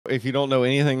if you don't know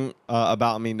anything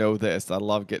about me, know this. I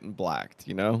love getting blacked,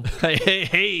 you know?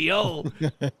 Hey, yo.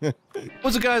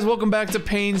 What's up, guys? Welcome back to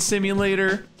Pain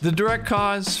Simulator, the direct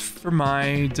cause for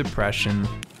my depression.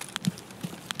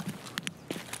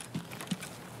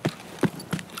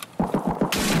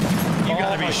 You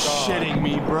gotta be shitting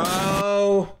me,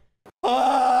 bro.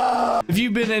 If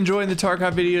you've been enjoying the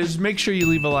Tarkov videos, make sure you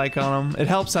leave a like on them. It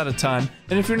helps out a ton.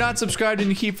 And if you're not subscribed and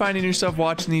you keep finding yourself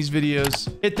watching these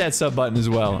videos, hit that sub button as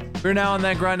well. We're now on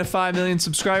that grind to 5 million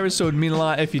subscribers, so it would mean a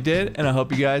lot if you did, and I hope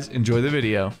you guys enjoy the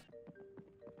video.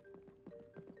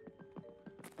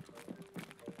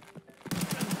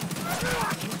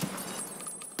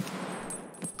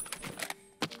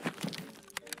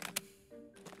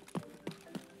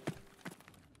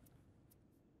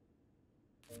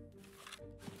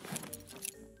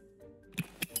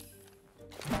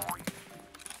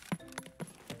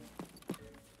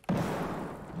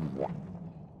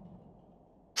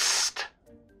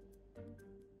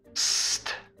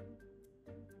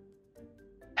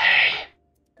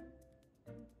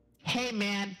 Hey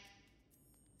man,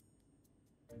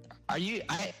 are you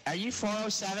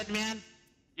 407, man?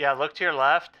 Yeah, look to your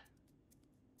left.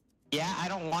 Yeah, I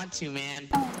don't want to, man.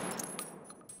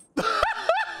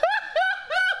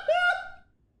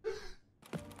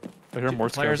 I hear more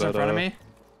Players in front of me.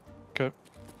 Okay.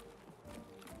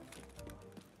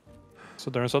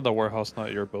 So they're inside the warehouse,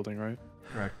 not your building, right?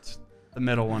 Correct. The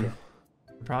middle one.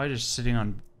 Probably just sitting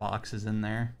on boxes in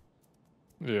there.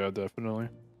 Yeah, definitely.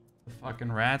 The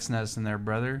fucking rat's nest in there,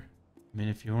 brother. I mean,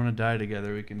 if you want to die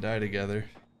together, we can die together.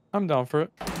 I'm down for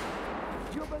it.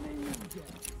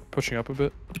 Pushing up a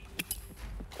bit.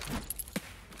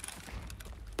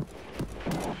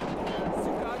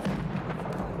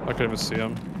 I can't even see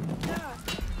him.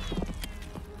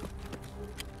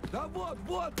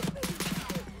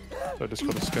 So I just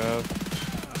got a scav.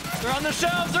 They're on the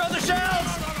shelves! They're on the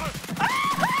shelves!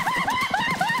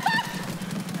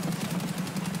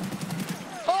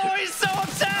 Oh, he's so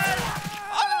upset!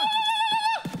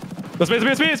 That's me, it's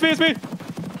me, it's me, it's me, it's me!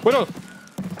 Wait, no!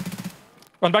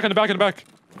 Run back in the back, in the back.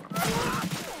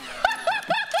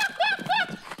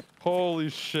 Holy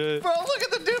shit. Bro, look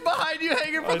at the dude behind you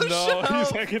hanging from the shelf! He's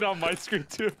hanging on my screen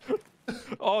too.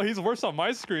 Oh, he's worse on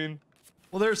my screen.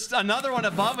 Well, there's another one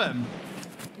above him.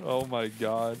 Oh my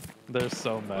god. They're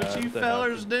so mad. What you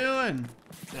fellers doing?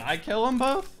 Did I kill them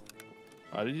both?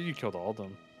 You killed all of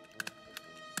them.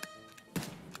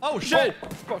 Oh shit! Oh,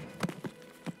 fuck.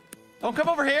 Don't come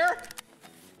over here!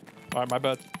 Alright, my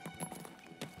bad.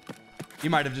 You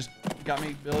might have just got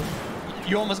me, Bill.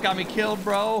 You almost got me killed,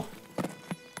 bro.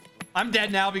 I'm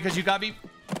dead now because you got me.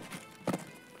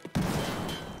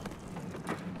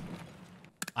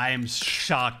 I am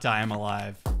shocked I am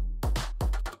alive.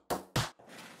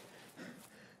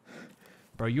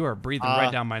 Bro, you are breathing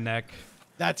right down my neck.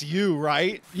 That's you,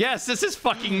 right? Yes, this is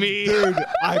fucking me. Dude,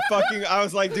 I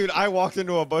was like, dude, I walked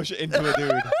into a bush into a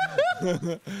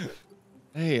dude.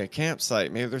 Hey, a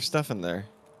campsite. Maybe there's stuff in there.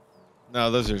 No,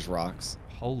 those are just rocks.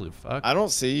 Holy fuck. I don't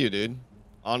see you, dude.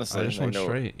 Honestly. I just went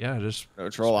straight. Yeah, just no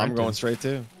troll. I'm going straight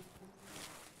too.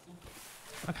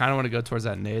 I kind of want to go towards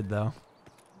that nade, though.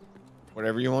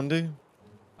 Whatever you want to do.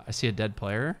 I see a dead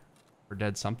player. Or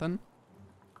dead something.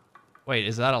 Wait,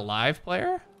 is that a live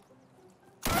player?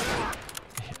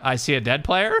 I see a dead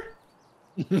player.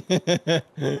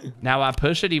 Now I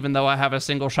push it even though I have a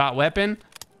single shot weapon.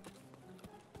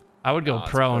 I would go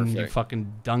prone, you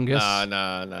fucking dungus.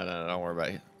 Nah, don't worry about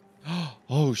it.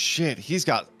 Oh shit, he's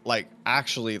got like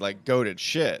actually like goated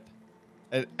shit.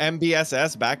 An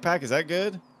MBSS backpack, is that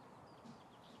good?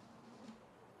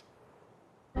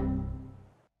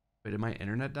 Wait, did my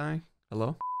internet die?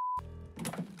 Hello?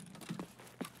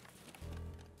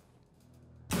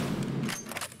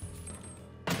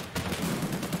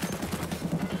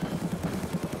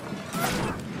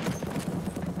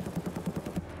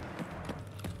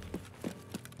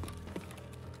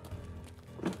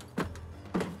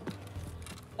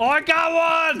 Oh, I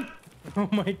got one! Oh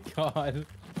my god.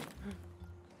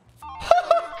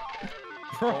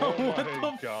 Bro, Oh what my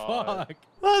the God. fuck?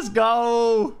 Let's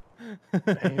go!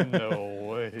 Ain't no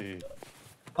way.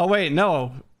 Oh, wait,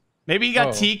 no. Maybe you got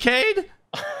Oh. TK'd?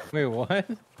 Wait, what?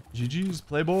 GG's,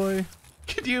 Playboy.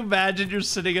 Could you imagine you're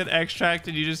sitting at extract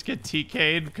and you just get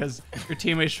TK'd because your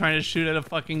teammate's trying to shoot at a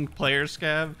fucking player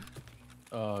scab?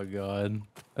 Oh god.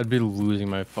 I'd be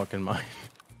losing my fucking mind.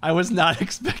 I was not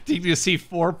expecting to see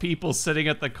 4 people sitting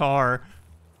at the car.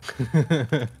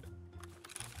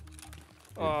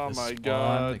 Oh The my spawn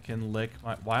god. that can lick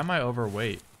my... Why am I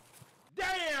overweight?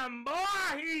 Damn, boy,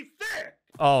 he's thick.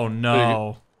 Oh,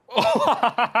 no.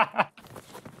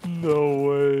 No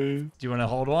way. Do you want to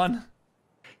hold one?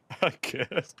 I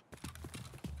guess.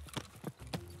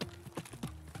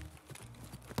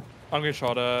 I'm getting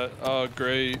shot at. Oh,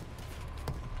 great.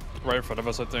 Right in front of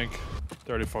us, I think.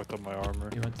 They already fucked up my armor.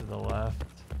 He went to the left.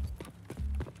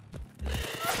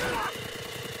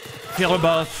 Kill them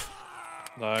both.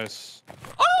 Nice.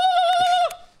 Oh!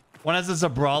 One has a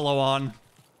Zabralo on.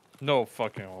 No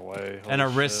fucking way. Holy And a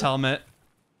wrist shit. helmet.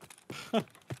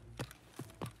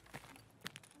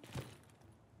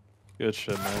 Good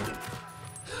shit, man.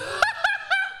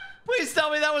 Please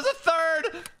tell me that was a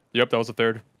third. Yep, that was the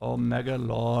third. Omega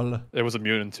lol. It was a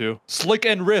mutant too. Slick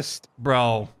and wrist.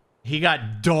 Bro, he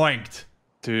got doinked.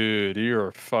 Dude,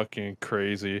 you're fucking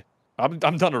crazy. I'm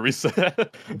done to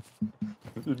reset.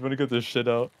 Dude, wanna get this shit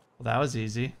out. Well, that was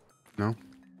easy. No.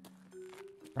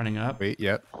 Running up. Wait,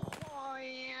 yep. Oh,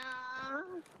 yeah.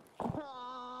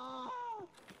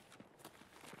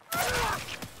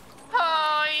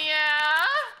 Oh, yeah.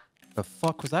 The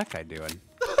fuck was that guy doing?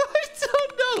 I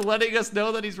don't know. Letting us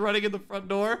know that he's running in the front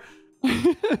door.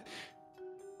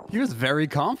 He was very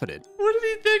confident. What did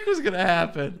he think was going to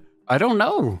happen? I don't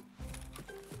know.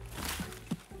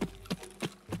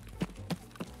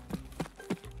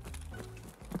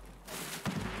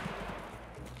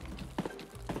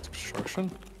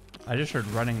 Construction? I just heard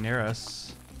running near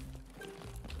us.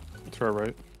 To our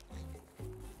right.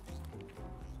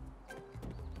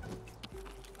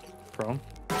 Prone.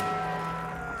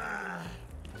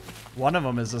 One of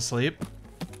them is asleep.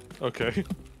 Okay.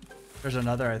 There's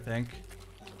another, I think.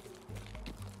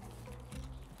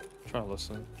 Trying to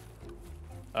listen.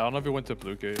 I don't know if he went to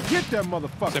Blue Gate. Get that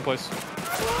motherfucker. Same place.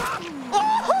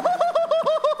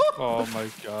 Oh my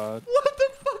god. What the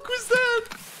fuck was that?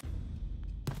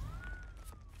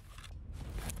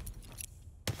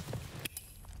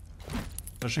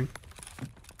 Pushing.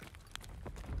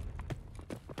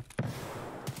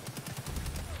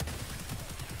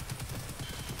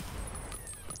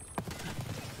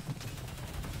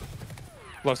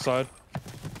 Left side.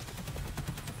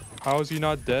 How is he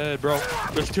not dead, bro?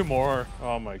 There's two more.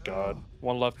 Oh my god.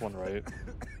 One left, one right.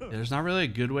 There's not really a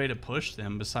good way to push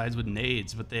them besides with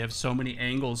nades, but they have so many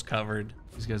angles covered.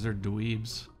 These guys are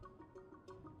dweebs.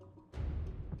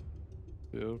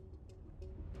 Dude.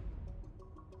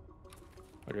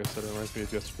 Like I said, it reminds me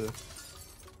of yesterday.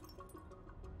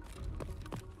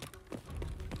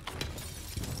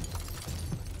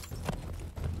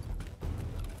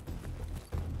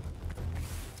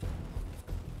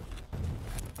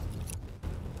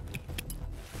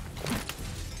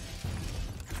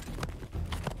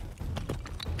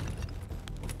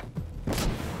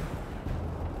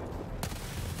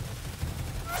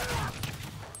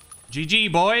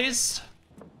 GG, boys.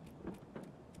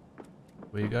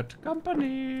 We got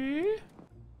company.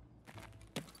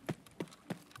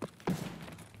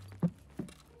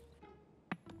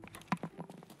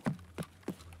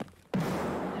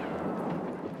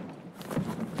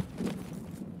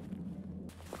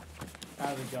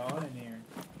 How's it going in here?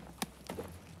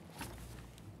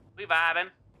 We vibing.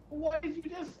 What did you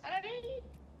just say?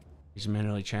 He's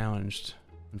mentally challenged.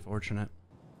 Unfortunate.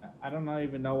 I don't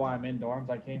even know why I'm in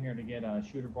dorms. I came here to get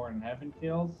shooter born in heaven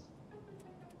kills.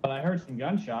 But I heard some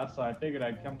gunshots, so I figured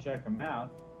I'd come check them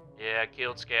out. Yeah,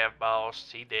 killed Scav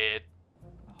boss. He did.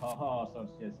 Oh, so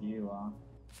it's just you, huh?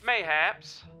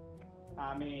 Mayhaps.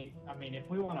 I mean, if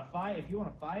we want to fight, if you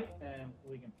want to fight, then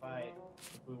we can fight.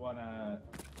 If we want to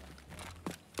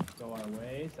go our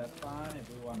ways, that's fine. If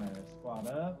we want to squad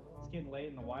up, it's getting late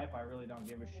in the wipe. I really don't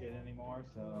give a shit anymore,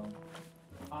 so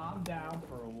I'm down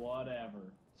for whatever.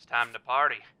 It's time to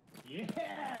party.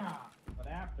 Yeah! But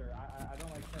after, I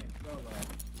don't like playing solo.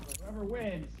 So whoever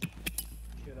wins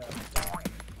should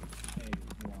maybe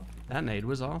if you want. That nade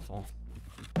was awful.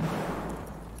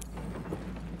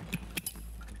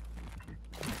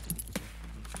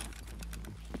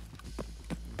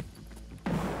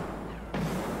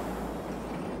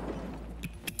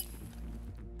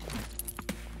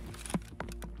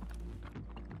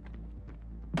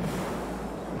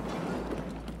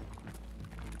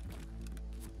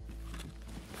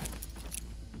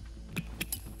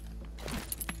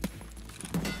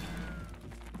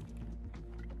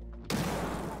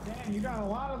 Damn, you got a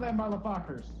lot of them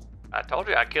motherfuckers. I told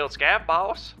you I killed Scav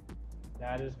boss.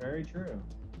 That is very true.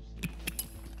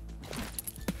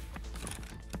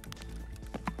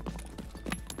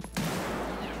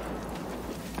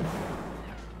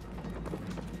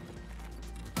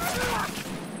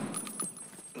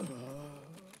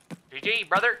 GG,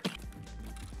 brother.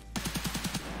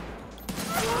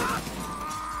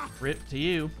 Rip to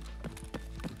you.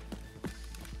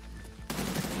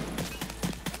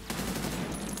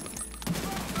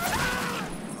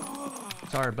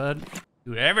 Sorry, bud.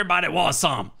 Dude, everybody wants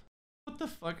some. the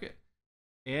fuck?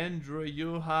 Andrew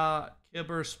Yuha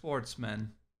Kibber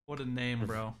Sportsman. What a name,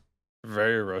 bro.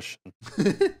 Very Russian.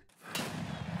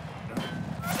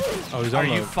 Oh, he's Are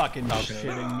on you the fucking balcony.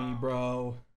 shitting me,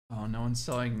 bro? Oh, no one's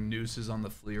selling nooses on the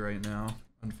flea right now.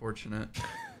 Unfortunate.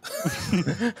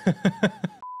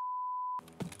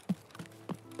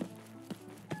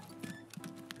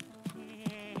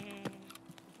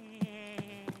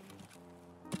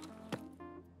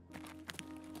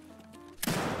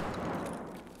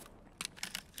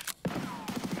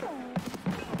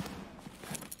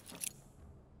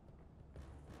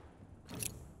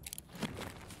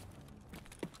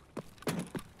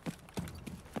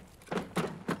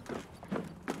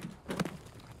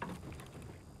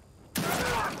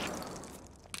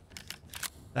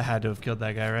 That had to have killed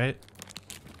that guy, right?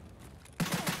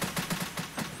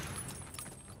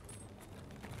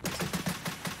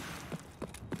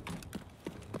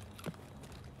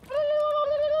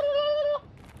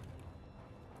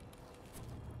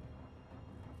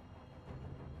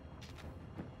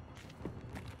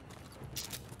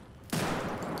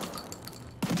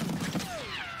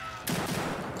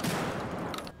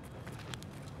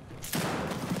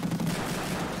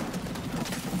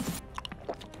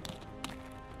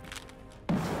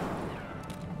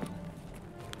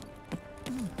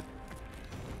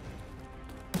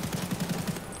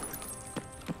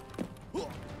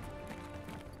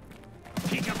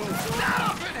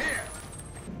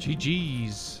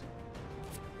 GG's.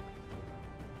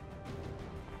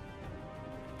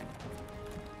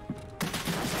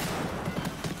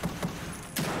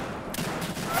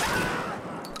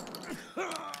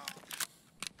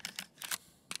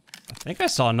 I think I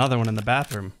saw another one in the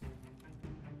bathroom.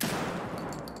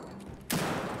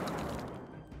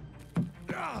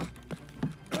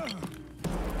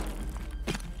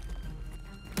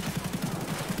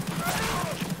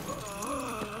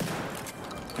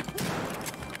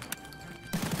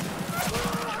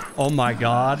 Oh my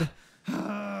god.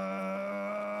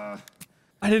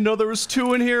 I didn't know there was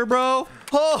two in here, bro.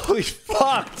 Holy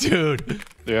fuck, dude. Do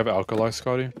you have alkali,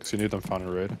 Scotty? Because you need them found in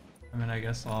raid. I mean, I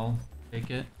guess I'll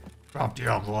take it. Drop the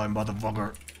alkali,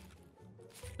 motherfucker.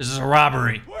 This is a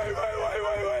robbery.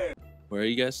 Where are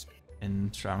you guys?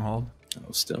 In Stronghold.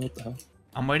 Oh, still, what the hell?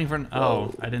 I'm waiting for an.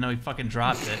 Oh, I didn't know he fucking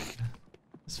dropped it.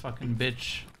 This fucking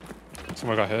bitch.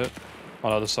 Someone got hit on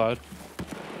the other side.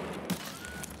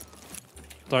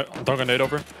 Don't grenade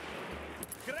over.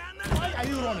 Why are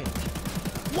you running?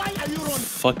 Why are you running?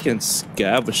 Fucking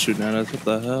scab was shooting at us. What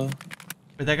the hell?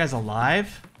 Wait, that guy's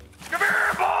alive? Come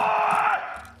here, boy!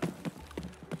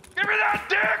 Give me that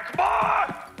dick, boy!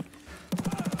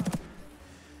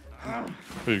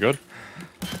 Are you good?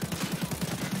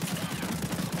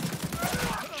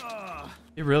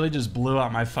 He really just blew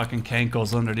out my fucking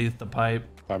cankles underneath the pipe.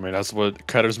 I mean, that's what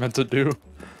Cutter's meant to do.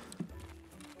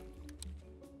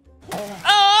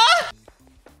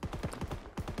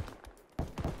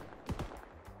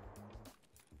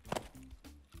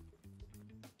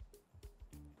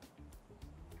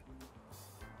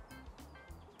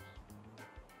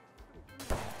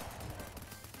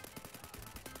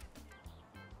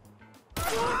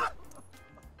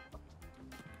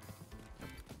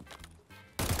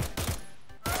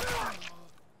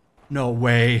 No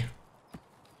way.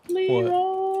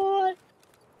 What?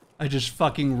 I just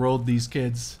fucking rolled these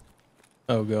kids.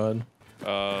 Oh god.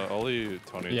 Only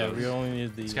Tony Yeah, does. we only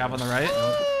need the. Scab on the right.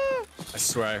 I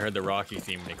swear I heard the Rocky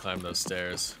theme when he climbed those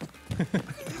stairs.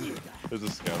 There's a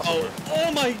scout Oh, somewhere.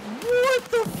 oh my! What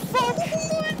the fuck?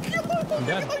 Oh my god! I'm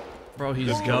dead. Bro,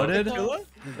 he's goated.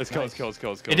 It's kill, it's kill, it's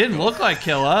kill, it's kill. It didn't look like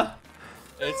Killa.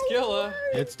 It's Killa.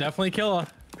 It's definitely Killa.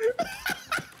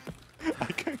 I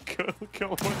can't kill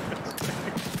one.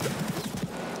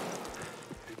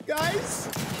 Guys!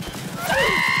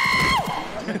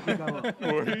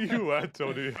 Where are you at,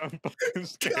 Tony? I'm fucking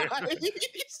scared.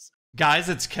 Guys,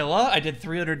 it's Killa. I did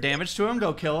 300 damage to him.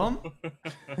 Go kill him.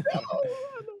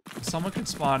 Someone could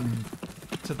spawn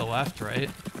to the left, right?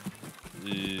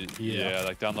 Yeah,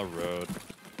 like down the road.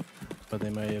 But they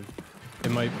might have.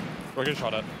 It might. We're getting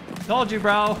shot at. Told you,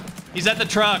 bro. He's at the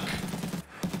truck.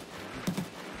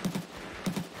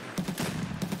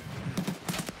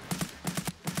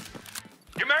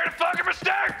 You made a fucking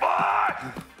mistake,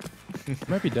 boy!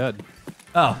 Might be dead.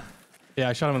 Oh. Yeah,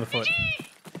 I shot him in the foot.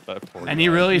 That poor And guy. he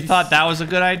really thought that was a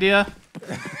good idea?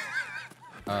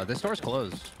 This door's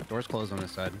closed. Door's closed on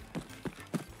this side.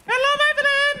 Hello, my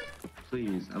friend!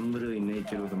 Please, I'm literally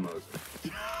naked with a Moses.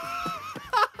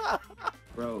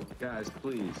 Bro, guys,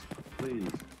 please, please.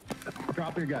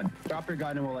 Drop your gun. Drop your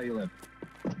gun and we'll let you live.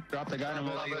 Drop the gun and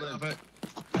we'll let you live.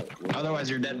 Otherwise,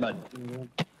 you're dead, bud.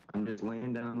 I'm just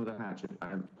laying down with a hatchet.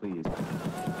 Please.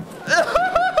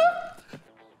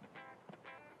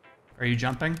 Are you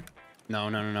jumping? No.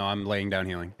 I'm laying down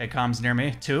healing. Okay, comms near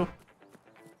me. 2.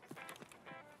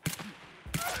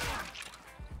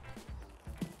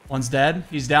 One's dead.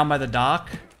 He's down by the dock.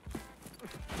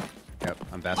 Yep,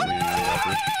 I'm Vaseline in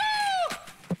the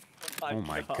Oh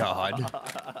my god.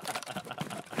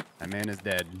 That man is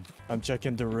dead. I'm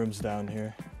checking the rooms down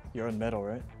here. You're on metal,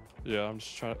 right? Yeah, I'm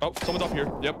just trying to... Oh, someone's up here.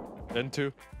 Yep,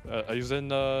 N2. He's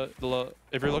in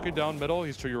if you're looking down middle,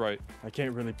 he's to your right. I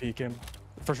can't really peek him.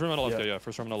 First room on the left, yeah,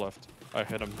 first room on the left. I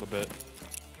hit him a bit.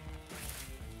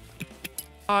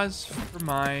 Pause for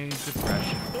my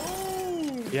depression.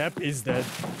 Yep, he's dead.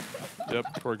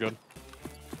 Yep, we're good.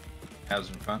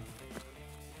 Having fun.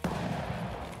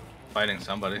 Fighting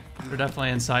somebody. We're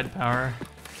definitely inside power.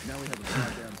 Now we have a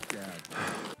goddamn scab.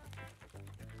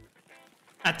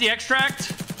 At the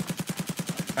extract.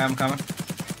 I'm coming.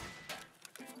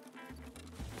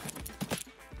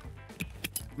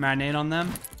 Marinate on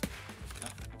them.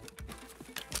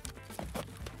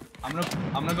 I'm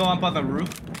gonna go up on the roof.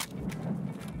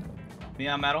 Me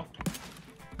on metal.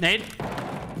 Nade.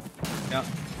 Yep.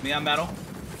 Me on metal.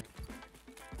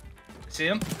 See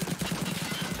him?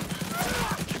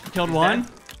 Killed one.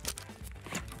 Dead.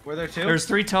 Were there 2? There's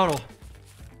 3 total.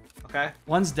 Okay.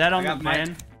 One's dead on the got Mike.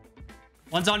 man.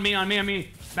 One's on me.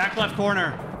 Back left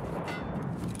corner.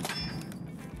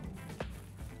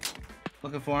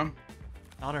 Looking for him.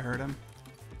 Thought I heard him.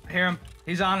 I hear him.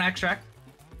 He's on extract.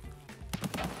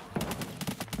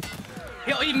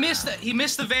 He missed it. He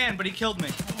missed the van, but he killed me.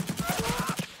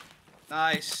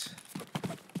 Nice.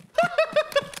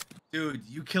 Dude,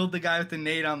 you killed the guy with the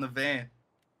nade on the van.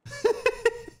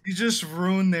 You just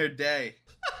ruined their day.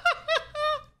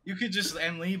 You could just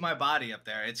and leave my body up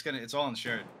there. It's all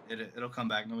insured. It'll come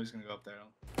back. Nobody's gonna go up there.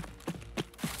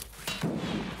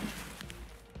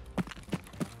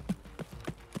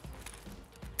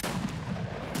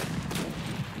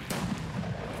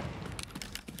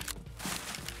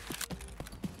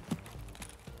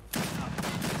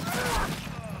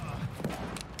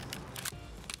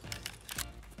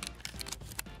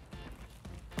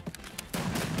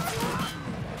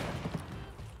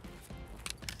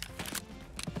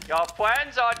 Your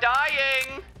friends are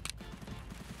dying.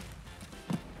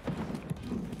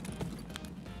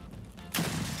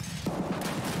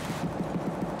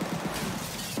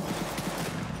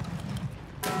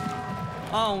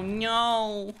 Oh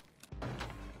no.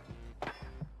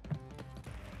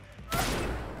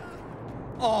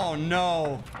 Oh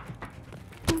no.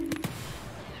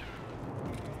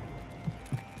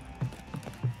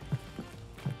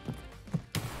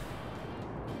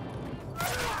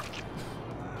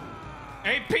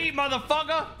 AP,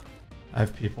 motherfucker! I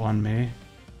have people on me.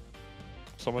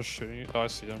 Someone's shooting you. Oh, I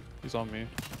see him. He's on me.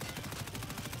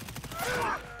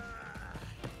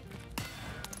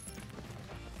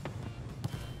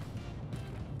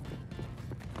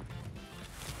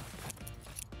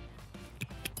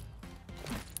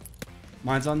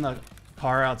 Mine's on the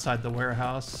car outside the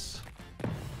warehouse.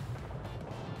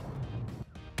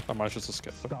 I might just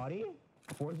escape. Scotty?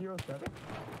 407?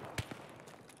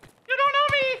 You don't know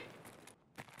me!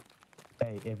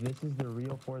 Hey, if this is the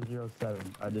real 407,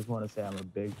 I just want to say I'm a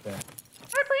big fan.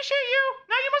 I appreciate you!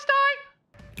 Now you must die!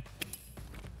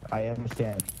 I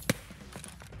understand.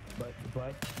 But...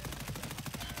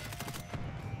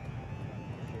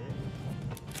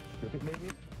 Strip it maybe?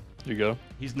 You go.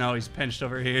 He's pinched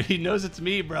over here. He knows it's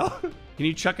me, bro. Can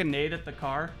you chuck a nade at the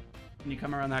car? Can you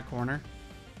come around that corner?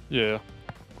 Yeah.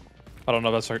 I don't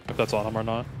know if that's on him or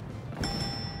not.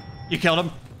 You killed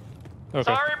him.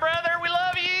 Okay. Sorry, brother. We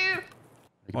love you.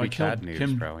 We killed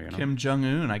Kim, bro, you know? Kim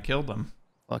Jong-un. I killed him.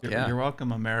 Fuck You're, yeah. You're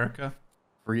welcome, America.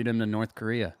 Freedom to North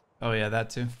Korea. Oh, yeah,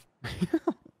 that too.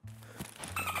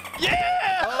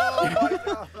 Yeah! Oh my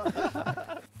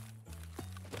god.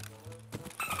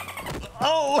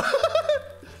 Oh!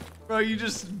 Bro, you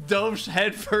just dove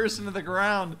head first into the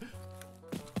ground.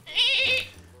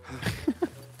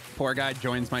 Poor guy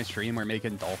joins my stream. We're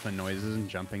making dolphin noises and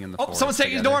jumping in the forest. Someone's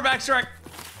taking his door back, Shrek.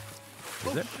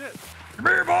 Is it? Shit. Come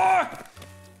here, boy.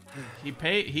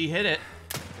 He hit it.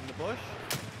 In the bush?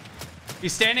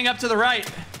 He's standing up to the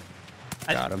right.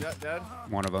 Got him. Yeah, dead.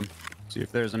 One of them. See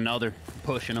if there's another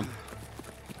pushing him.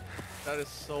 That is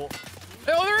so...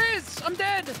 Oh, there is! I'm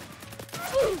dead!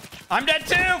 I'm dead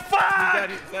too! Fuck!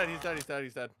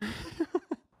 He's dead.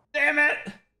 Damn it!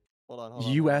 Hold on.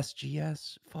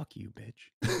 USGS? Fuck you,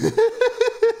 bitch.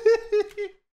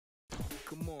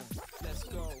 Come on, let's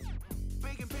go.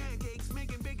 Making pancakes.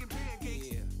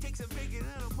 Yeah. Takes a bacon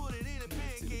and I'll put it in a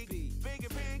pancake. Bacon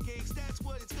pancakes, that's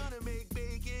what it's gonna make.